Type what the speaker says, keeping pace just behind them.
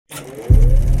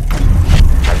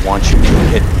I want you to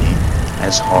hit me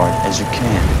as hard as you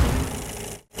can.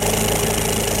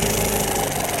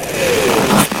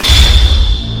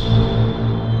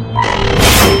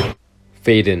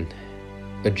 Fade in.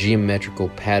 A geometrical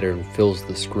pattern fills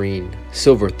the screen,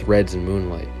 silver threads in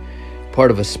moonlight, part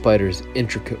of a spider's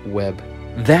intricate web.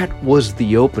 That was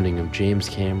the opening of James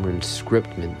Cameron's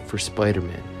scriptment for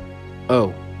Spider-Man.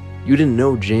 Oh, you didn't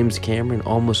know James Cameron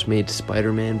almost made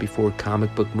Spider-Man before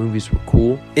comic book movies were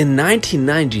cool? In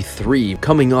 1993,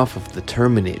 coming off of The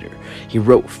Terminator, he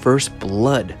wrote First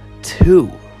Blood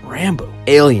 2, Rambo,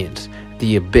 Aliens,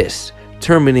 The Abyss,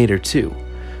 Terminator 2.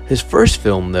 His first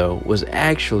film, though, was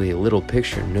actually a little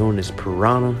picture known as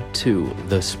Piranha 2: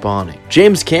 The Spawning.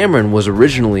 James Cameron was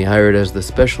originally hired as the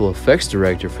special effects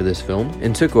director for this film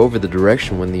and took over the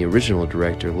direction when the original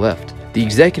director left. The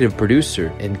executive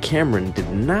producer and Cameron did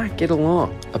not get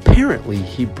along. Apparently,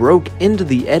 he broke into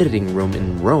the editing room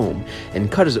in Rome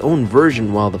and cut his own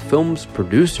version while the film's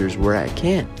producers were at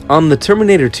Cannes. On the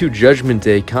Terminator 2 Judgment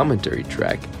Day commentary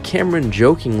track, Cameron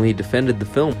jokingly defended the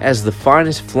film as the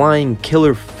finest flying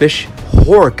killer fish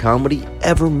horror comedy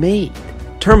ever made.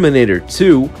 Terminator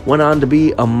 2 went on to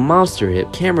be a monster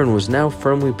hit. Cameron was now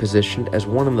firmly positioned as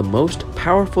one of the most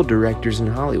powerful directors in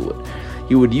Hollywood.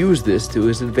 He would use this to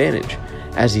his advantage,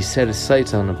 as he set his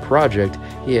sights on a project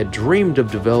he had dreamed of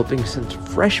developing since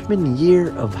freshman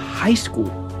year of high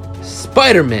school.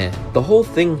 Spider-Man! The whole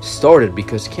thing started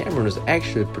because Cameron was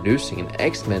actually producing an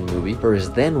X-Men movie for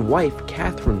his then-wife,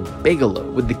 Catherine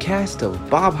Bigelow, with the cast of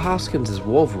Bob Hoskins as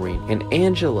Wolverine and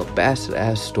Angela Bassett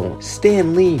as Storm.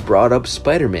 Stan Lee brought up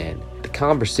Spider-Man. The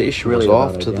conversation was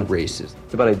off to the races.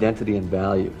 It's about identity and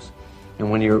values. And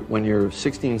when you're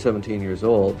 16, 17 years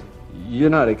old, you're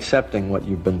not accepting what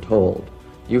you've been told.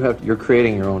 You're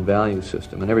creating your own value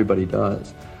system, and everybody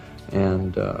does.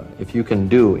 And if you can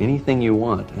do anything you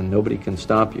want and nobody can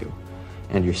stop you,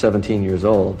 and you're 17 years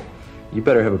old, you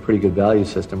better have a pretty good value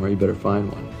system or you better find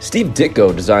one. Steve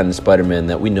Ditko designed the Spider-Man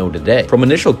that we know today, from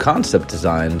initial concept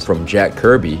designs from Jack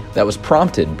Kirby that was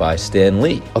prompted by Stan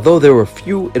Lee. Although there were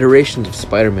few iterations of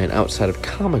Spider-Man outside of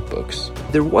comic books,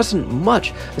 there wasn't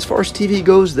much. As far as TV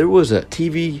goes, there was a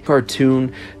TV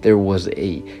cartoon, there was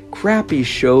a crappy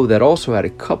show that also had a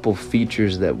couple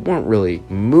features that weren't really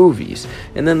movies,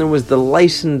 and then there was the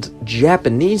licensed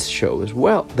Japanese show as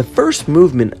well. The first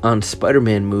movement on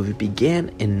Spider-Man movie began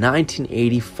in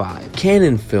 1985.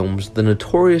 Cannon Films, the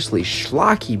notoriously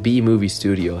schlocky B-movie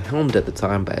studio helmed at the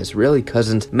time by Israeli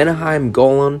cousins Menahem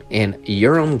Golan and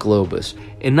Yoram Globus.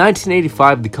 In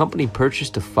 1985, the company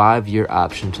purchased a 5-year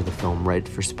option to the film rights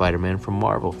for Spider-Man from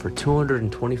Marvel for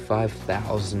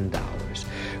 $225,000.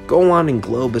 Golan and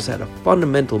Globus had a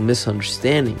fundamental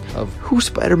misunderstanding of who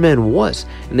Spider-Man was,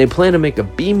 and they planned to make a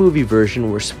B-movie version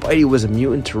where Spidey was a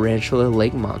mutant tarantula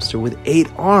lake monster with 8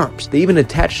 arms. They even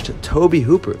attached Tobe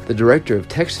Hooper, the director of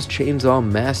Texas Chainsaw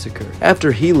Massacre.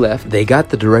 After he left, they got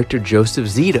the director Joseph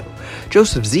Zito.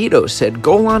 Joseph Zito said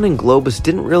Golan and Globus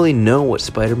didn't really know what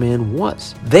Spider-Man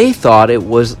was. They thought it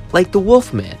was like the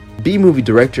Wolfman. B-movie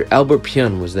director Albert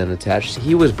Pyun was then attached.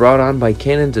 He was brought on by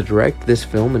Cannon to direct this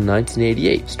film in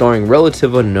 1988, starring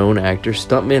relative unknown actor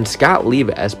stuntman Scott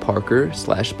Leva as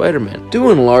Parker/Spider-Man. Due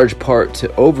in large part to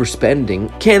overspending,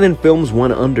 Cannon Films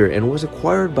went under and was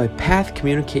acquired by Path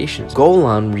Communications.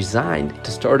 Golan resigned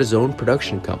to start his own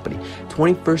production company,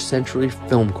 21st Century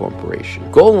Film Corporation.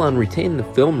 Golan retained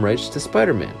the film rights to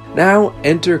Spider-Man. Now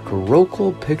enter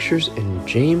Carolco Pictures and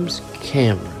James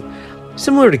Cameron.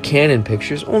 Similar to Cannon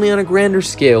Pictures, only on a grander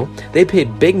scale, they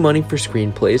paid big money for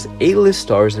screenplays, A-list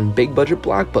stars, and big-budget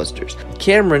blockbusters.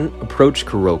 Cameron approached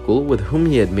Carolco, with whom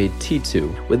he had made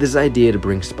T2, with his idea to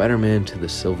bring Spider-Man to the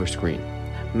silver screen.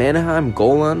 Menahem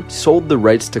Golan sold the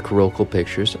rights to Carolco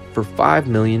Pictures for $5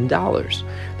 million. The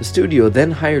studio then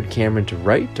hired Cameron to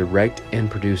write, direct, and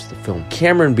produce the film.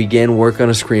 Cameron began work on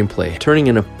a screenplay, turning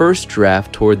in a first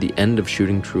draft toward the end of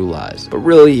shooting True Lies. But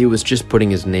really, he was just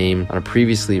putting his name on a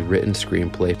previously written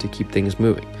screenplay to keep things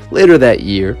moving. Later that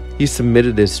year, he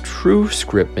submitted his true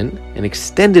scriptment, an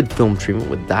extended film treatment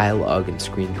with dialogue and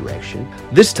screen direction.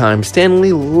 This time, Stan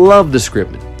Lee loved the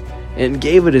scriptment and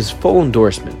gave it his full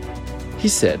endorsement. He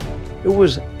said, "It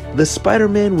was the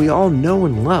Spider-Man we all know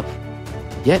and love,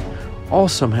 yet all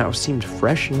somehow seemed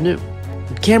fresh and new."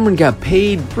 Cameron got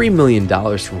paid $3 million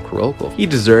from Carolco. He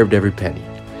deserved every penny.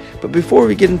 But before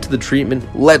we get into the treatment,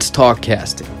 let's talk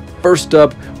casting. First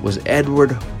up was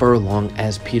Edward Furlong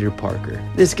as Peter Parker.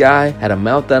 This guy had a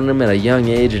mouth on him at a young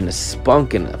age and a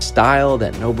spunk and a style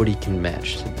that nobody can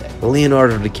match today.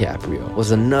 Leonardo DiCaprio was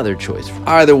another choice.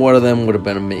 Either one of them would have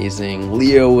been amazing.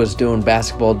 Leo was doing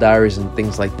Basketball Diaries and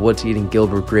things like What's Eating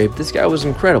Gilbert Grape. This guy was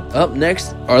incredible. Up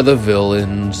next are the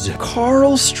villains.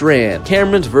 Carl Strand,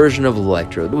 Cameron's version of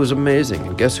Electro. It was amazing.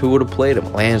 And guess who would have played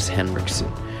him? Lance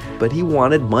Henriksen. But he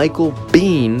wanted Michael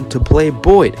Biehn to play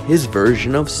Boyd, his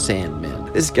version of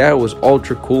Sandman. This guy was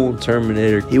ultra cool in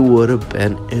Terminator. He would have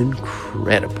been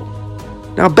incredible.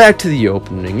 Now back to the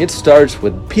opening. It starts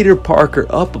with Peter Parker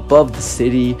up above the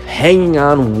city, hanging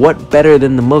on what better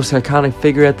than the most iconic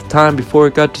figure at the time before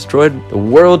it got destroyed? The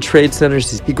World Trade Center.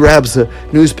 He grabs a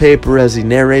newspaper as he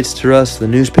narrates to us. The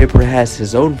newspaper has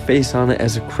his own face on it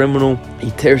as a criminal.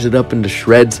 He tears it up into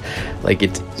shreds like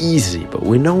it's easy, but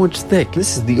we know it's thick.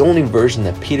 This is the only version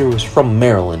that Peter was from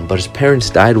Maryland, but his parents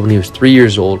died when he was 3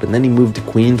 years old, and then he moved to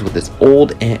Queens with his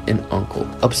old aunt and uncle.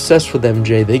 Obsessed with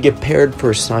MJ, they get paired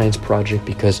for a science project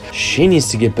because she needs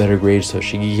to get better grades so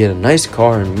she can get a nice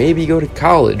car and maybe go to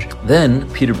college. Then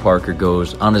Peter Parker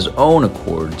goes on his own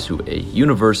accord to a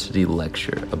university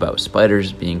lecture about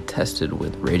spiders being tested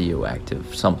with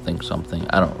radioactive something,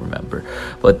 I don't remember.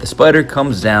 But the spider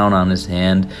comes down on his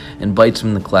hand and bites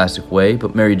him the classic way,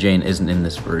 but Mary Jane isn't in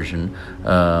this version.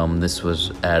 This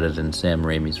was added in Sam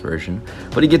Raimi's version.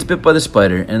 But he gets bit by the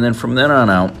spider, and then from then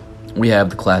on out, we have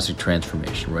the classic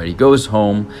transformation, right? He goes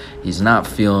home, he's not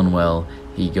feeling well,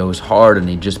 he goes hard and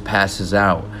he just passes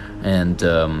out, and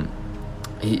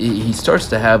he starts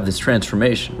to have this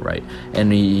transformation, right?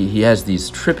 And he has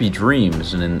these trippy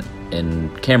dreams, and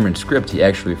in Cameron's script, he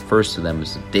actually refers to them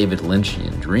as David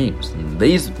Lynchian dreams, and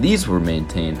these were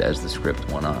maintained as the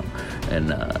script went on in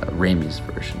Raimi's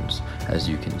versions, as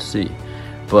you can see.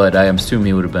 But I assume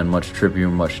he would have been much trippier,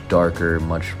 much darker,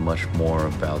 much more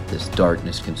about this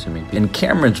darkness consuming. In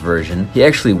Cameron's version, he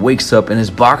actually wakes up in his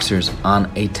boxers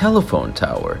on a telephone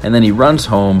tower. And then he runs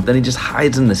home, then he just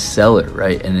hides in the cellar,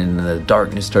 right? And then the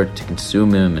darkness starts to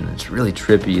consume him, and it's really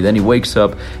trippy. Then he wakes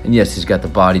up, and yes, he's got the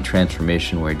body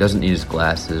transformation where he doesn't need his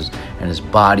glasses, and his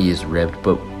body is ripped,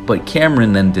 but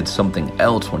Cameron then did something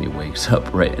else when he wakes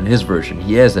up, right? In his version,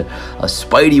 he has a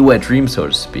spidey wet dream, so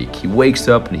to speak. He wakes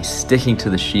up and he's sticking to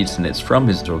the sheets, and it's from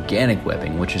his organic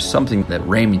webbing, which is something that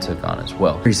Raimi took on as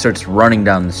well. He starts running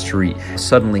down the street.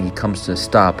 Suddenly, he comes to a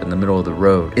stop in the middle of the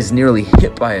road, is nearly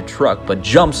hit by a truck, but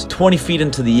jumps 20 feet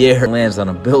into the air and lands on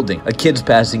a building. A kid's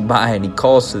passing by, and he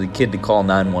calls to the kid to call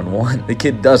 911. The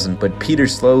kid doesn't, but Peter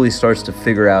slowly starts to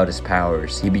figure out his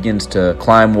powers. He begins to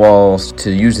climb walls,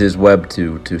 to use his web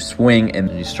to swing,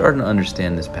 and he's starting to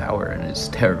understand this power, and it's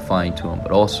terrifying to him,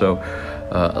 but also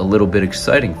a little bit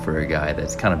exciting for a guy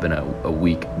that's kind of been a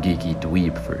weak, geeky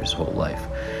dweeb for his whole life.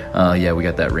 Yeah, we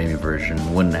got that Raimi version.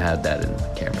 Wouldn't have had that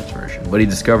in Cameron's version. But he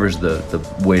discovers the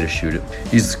way to shoot it.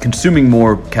 He's consuming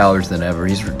more calories than ever.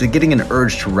 He's getting an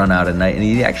urge to run out at night, and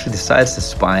he actually decides to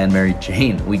spy on Mary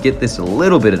Jane. We get this a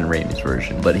little bit in Raimi's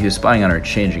version, but he was spying on her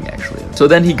changing, actually. So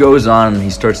then he goes on and he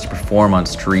starts to perform on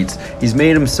streets. He's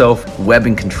made himself a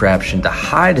webbing contraption to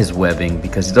hide his webbing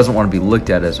because he doesn't want to be looked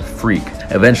at as a freak.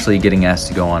 Eventually getting asked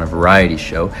to go on a variety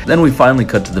show. Then we finally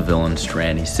cut to the villain,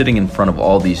 Strand. He's sitting in front of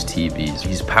all these TVs.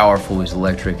 He's powerful, he's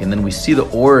electric, and then we see the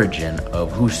origin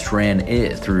of who Strand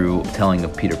is through telling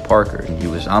of Peter Parker. And he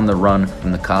was on the run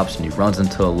from the cops, and he runs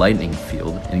into a lightning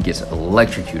field and gets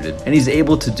electrocuted. And he's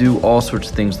able to do all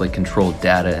sorts of things like control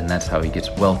data, and that's how he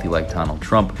gets wealthy like Donald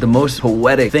Trump. The most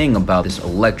poetic thing about this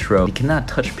Electro, he cannot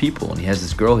touch people, and he has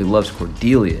this girl he loves,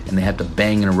 Cordelia, and they have to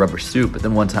bang in a rubber suit, but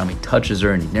then one time he touches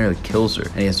her and he nearly kills her,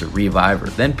 and he has to revive her.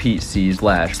 Then Pete sees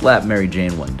Flash slap Mary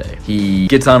Jane one day. He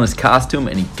gets on his costume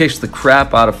and he kicks the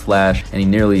crap out of Flash, and he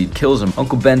nearly kills him.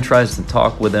 Uncle Ben tries to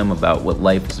talk with him about what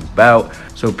life is about.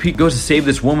 So Pete goes to save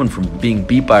this woman from being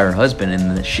beat by her husband,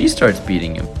 and then she starts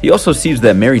beating him. He also sees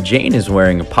that Mary Jane is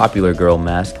wearing a popular girl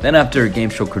mask. Then after a game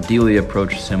show, Cordelia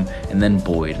approaches him, and then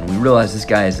Boyd. And we realize this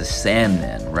guy is a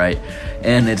Sandman, right?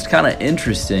 And it's kind of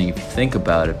interesting if you think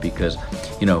about it, because,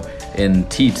 you know, in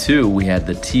T2, we had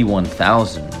the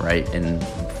T-1000, right? And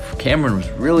Cameron was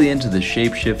really into the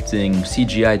shape-shifting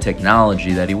CGI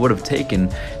technology that he would have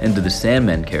taken into the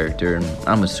Sandman character, and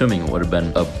I'm assuming it would have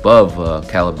been above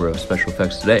caliber of special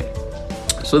effects today.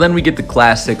 So then we get the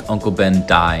classic Uncle Ben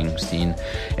dying scene,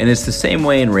 and it's the same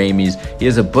way in Raimi's. He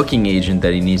has a booking agent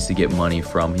that he needs to get money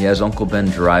from. He has Uncle Ben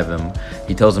drive him.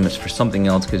 He tells him it's for something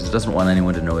else because he doesn't want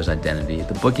anyone to know his identity.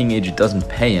 The booking agent doesn't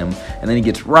pay him, and then he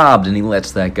gets robbed, and he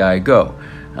lets that guy go.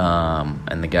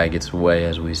 And the guy gets away,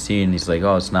 as we see, and he's like,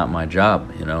 oh, it's not my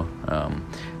job, you know.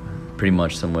 pretty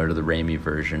much similar to the Raimi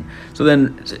version. So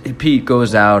then Pete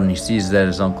goes out and he sees that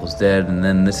his uncle's dead, and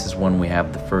then this is when we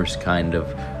have the first kind of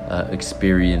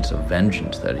experience of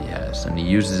vengeance that he has, and he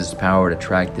uses his power to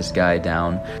track this guy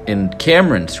down. In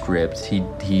Cameron's script,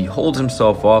 he holds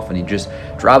himself off and he just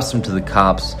drops him to the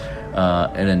cops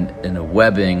in a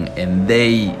webbing, and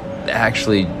they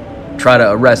actually try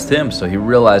to arrest him, so he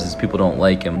realizes people don't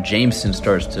like him. Jameson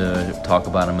starts to talk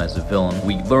about him as a villain.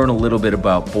 We learn a little bit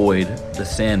about Boyd, the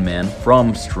Sandman,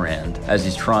 from Strand as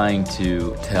he's trying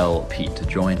to tell Pete to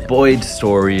join him. Boyd's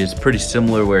story is pretty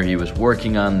similar, where he was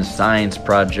working on the science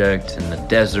project in the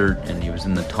desert, and he was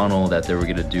in the tunnel that they were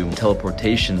going to do a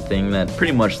teleportation thing that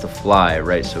pretty much the Fly,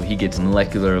 right? So he gets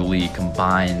molecularly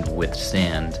combined with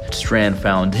sand. Strand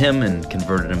found him and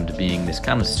converted him to being this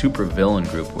kind of super villain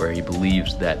group where he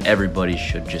believes that everybody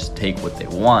should just take what they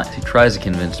want. He tries to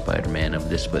convince Spider-Man of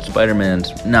this, but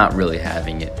Spider-Man's not really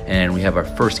having it, and we have our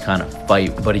first kind of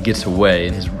fight, but he gets away,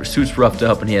 and his suit's roughed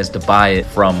up, and he has to buy it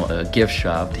from a gift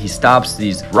shop. He stops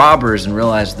these robbers and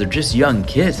realizes they're just young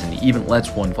kids, and he even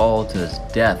lets one fall to his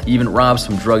death. He even robs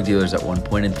some drug dealers at one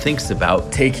point and thinks about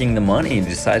taking the money, and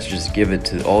decides to just give it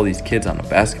to all these kids on a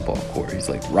basketball court. He's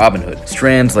like Robin Hood.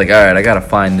 Strand's like, all right, I gotta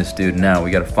find this dude now.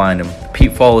 We gotta find him.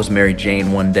 Pete follows Mary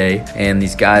Jane one day, and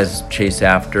these guys chase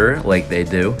after her like they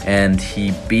do, and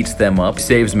he beats them up,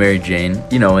 saves Mary Jane.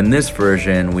 You know, in this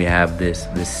version, we have this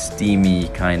steamy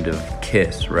kind of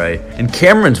kiss, right? In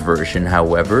Cameron's version,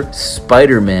 however,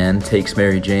 Spider-Man takes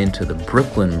Mary Jane to the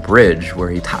Brooklyn Bridge, where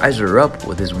he ties her up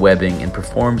with his webbing and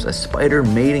performs a spider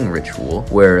mating ritual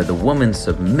where the woman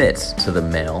submits to the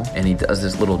male, and he does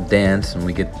this little dance, and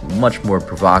we get a much more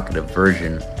provocative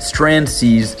version. Strand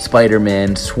sees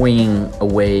Spider-Man swinging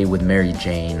away with Mary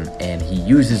Jane, and he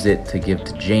uses it to give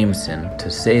to Jameson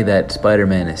to say that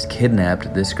Spider-Man has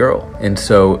kidnapped this girl. And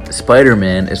so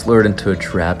Spider-Man is lured into a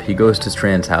trap. He goes to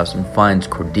Strand's house and finds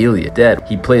Cordelia dead.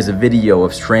 He plays a video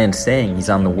of Strand saying he's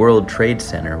on the World Trade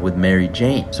Center with Mary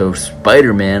Jane. So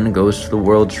Spider-Man goes to the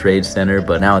World Trade Center,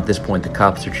 but now at this point the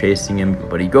cops are chasing him,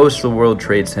 but he goes to the World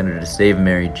Trade Center to save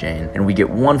Mary Jane, and we get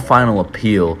one final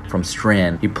appeal from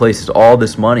Strand. He places all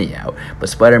this money out, but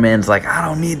Spider-Man's like, I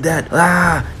don't need that,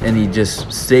 and he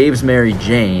just saves Mary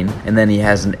Jane, and then he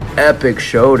has an epic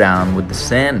showdown with the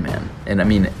Sandman. And I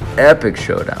mean, epic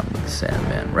showdown with the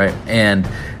Sandman, right? And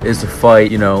it's a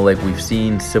fight, you know, like we've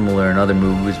seen similar in other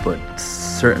movies, but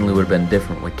certainly would have been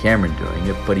different with Cameron doing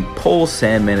it. But he pulls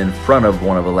Sandman in front of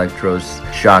one of Electro's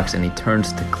shocks, and he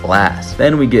turns to glass.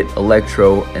 Then we get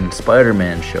Electro and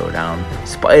Spider-Man showdown.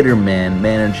 Spider-Man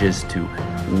manages to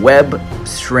web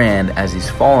Strand as he's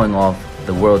falling off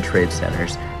the World Trade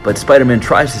Centers, but Spider-Man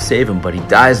tries to save him, but he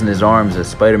dies in his arms as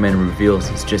Spider-Man reveals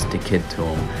he's just a kid to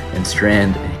him, and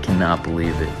Strand cannot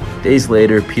believe it. Days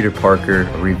later, Peter Parker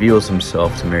reveals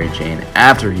himself to Mary Jane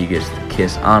after he gets the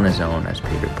kiss on his own as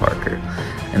Peter Parker.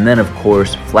 And then, of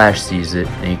course, Flash sees it,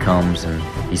 and he comes and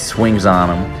he swings on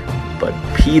him, but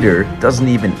Peter doesn't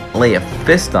even lay a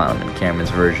fist on him in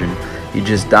Cameron's version. He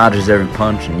just dodges every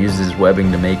punch and uses his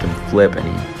webbing to make him flip, and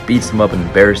he beats him up and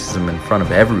embarrasses him in front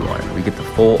of everyone. We get the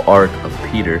full arc of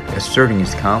Peter asserting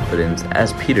his confidence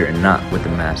as Peter and not with the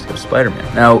mask of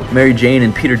Spider-Man. Now, Mary Jane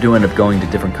and Peter do end up going to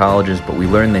different colleges, but we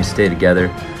learn they stay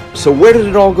together. So where did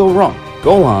it all go wrong?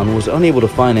 Golan was unable to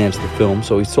finance the film,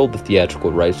 so he sold the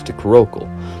theatrical rights to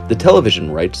Kurokul, the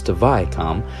television rights to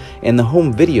Viacom, and the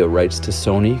home video rights to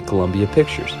Sony Columbia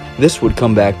Pictures. This would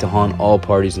come back to haunt all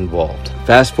parties involved.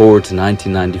 Fast forward to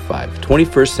 1995,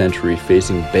 21st Century,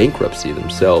 facing bankruptcy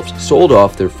themselves, sold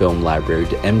off their film library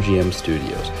to MGM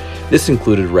Studios. This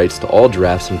included rights to all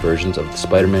drafts and versions of the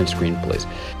Spider-Man screenplays.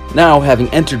 Now, having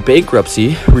entered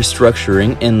bankruptcy,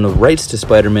 restructuring, and the rights to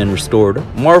Spider-Man restored,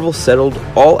 Marvel settled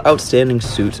all outstanding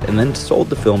suits and then sold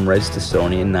the film rights to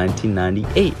Sony in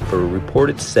 1998 for a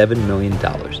reported $7 million.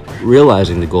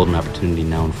 Realizing the golden opportunity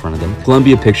now in front of them,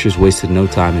 Columbia Pictures wasted no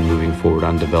time in moving forward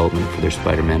on development for their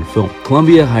Spider-Man film.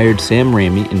 Columbia hired Sam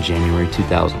Raimi in January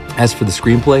 2000. As for the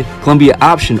screenplay, Columbia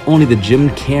optioned only the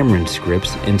Jim Cameron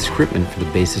scripts and scriptmen for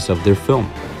the basis of their film.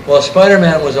 Well,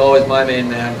 Spider-Man was always my main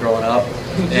man growing up,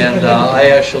 and I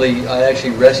actually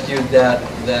rescued that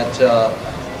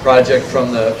project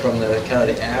from the kind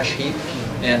of the ash heap,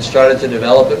 and started to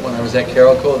develop it when I was at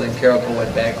Carolco. Then Carolco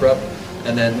went bankrupt,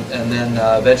 and then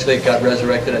eventually it got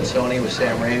resurrected at Sony with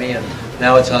Sam Raimi, and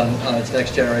now it's on its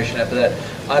next generation after that.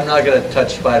 I'm not going to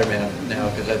touch Spider-Man now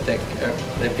because I think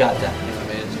they've got that. You know what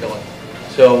I mean? It's going.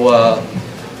 So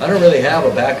I don't really have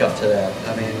a backup to that.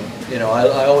 I mean, you know,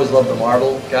 I always loved the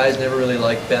Marvel guys. Never really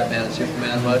liked Batman and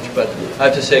Superman much, but I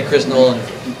have to say Chris Nolan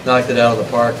knocked it out of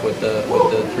the park with the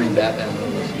three Batman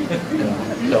movies. You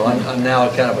know? So I'm now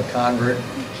kind of a convert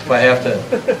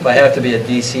If I have to be a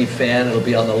DC fan, it'll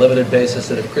be on the limited basis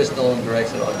that if Chris Nolan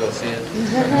directs it, I'll go see it.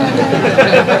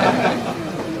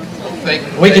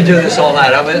 We can do this all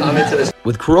night. I'm into this.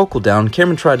 With Kuroko down,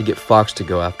 Cameron tried to get Fox to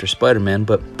go after Spider-Man,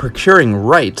 but procuring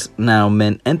rights now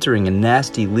meant entering a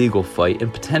nasty legal fight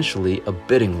and potentially a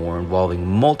bidding war involving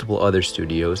multiple other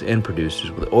studios and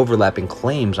producers with overlapping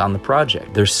claims on the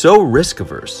project. They're so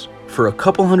risk-averse. For a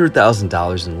couple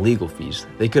 $100,000 in legal fees,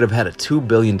 they could have had a $2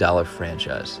 billion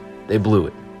franchise. They blew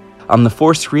it. On the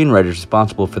 4 screenwriters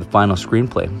responsible for the final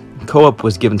screenplay, Co-op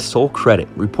was given sole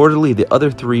credit. Reportedly, the other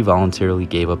 3 voluntarily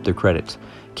gave up their credits.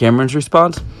 Cameron's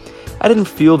response? I didn't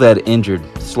feel that injured,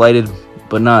 slighted,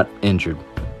 but not injured.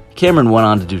 Cameron went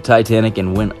on to do Titanic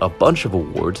and win a bunch of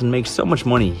awards and make so much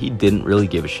money he didn't really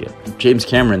give a shit. James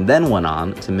Cameron then went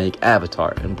on to make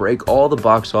Avatar and break all the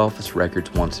box office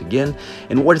records once again.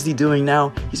 And what is he doing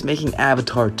now? He's making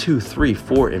Avatar 2, 3,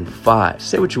 4, and 5.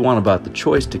 Say what you want about the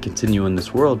choice to continue in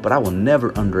this world, but I will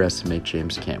never underestimate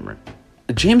James Cameron.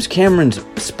 James Cameron's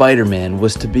Spider-Man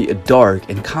was to be a dark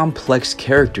and complex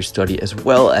character study as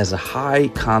well as a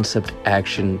high-concept,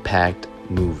 action-packed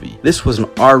movie. This was an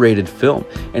R-rated film,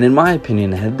 and in my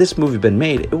opinion, had this movie been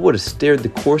made, it would have steered the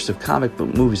course of comic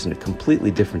book movies in a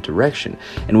completely different direction,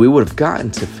 and we would have gotten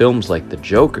to films like The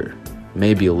Joker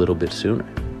maybe a little bit sooner.